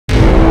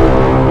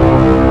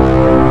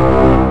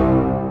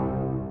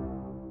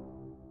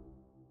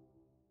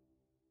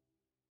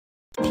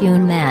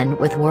Pune man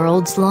with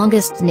world's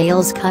longest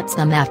nails cuts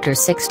them after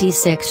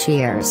 66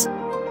 years.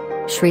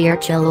 Shridhar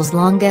Chillal's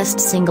longest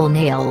single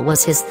nail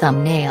was his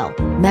thumbnail,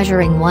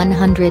 measuring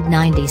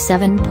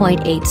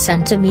 197.8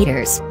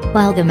 centimeters,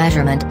 while the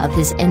measurement of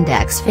his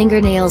index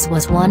fingernails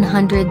was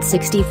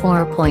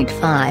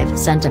 164.5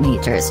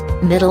 centimeters,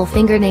 middle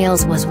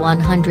fingernails was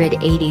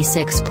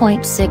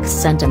 186.6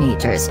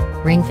 centimeters,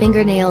 ring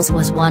fingernails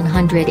was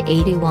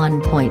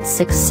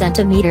 181.6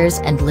 centimeters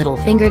and little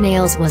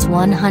fingernails was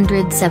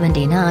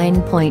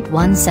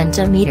 179.1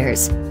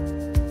 centimeters.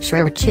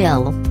 Shridhar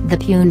Chillal, the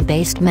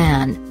Pune-based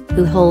man,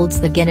 who holds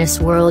the Guinness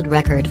World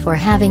Record for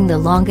having the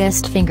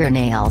longest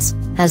fingernails,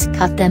 has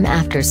cut them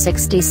after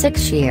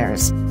 66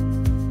 years.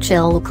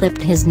 Chillal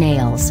clipped his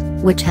nails,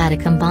 which had a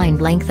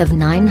combined length of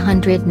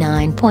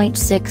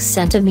 909.6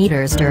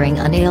 centimeters during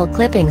a nail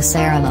clipping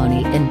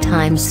ceremony in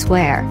Times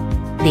Square.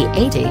 The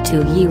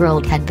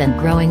 82-year-old had been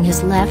growing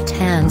his left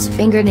hand's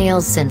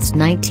fingernails since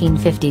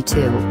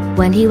 1952,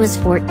 when he was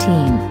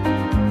 14.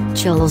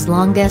 Chillal's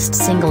longest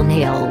single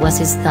nail was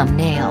his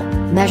thumbnail,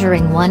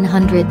 measuring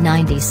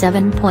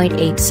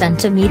 197.8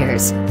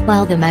 centimeters,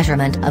 while the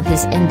measurement of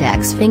his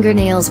index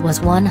fingernails was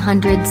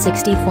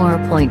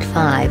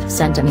 164.5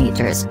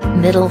 centimeters,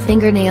 middle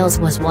fingernails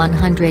was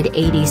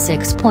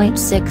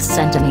 186.6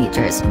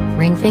 centimeters,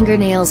 ring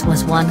fingernails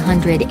was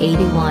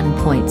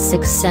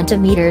 181.6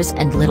 centimeters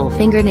and little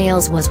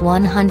fingernails was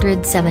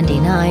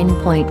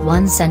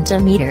 179.1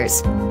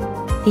 centimeters.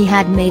 He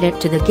had made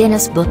it to the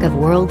Guinness Book of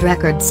World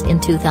Records in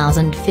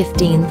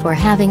 2015 for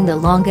having the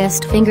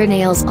longest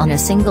fingernails on a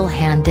single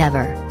hand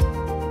ever.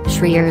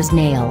 Shridhar's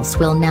nails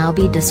will now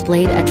be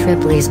displayed at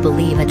Ripley's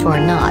Believe It or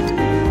Not,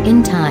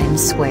 in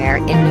Times Square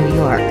in New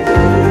York.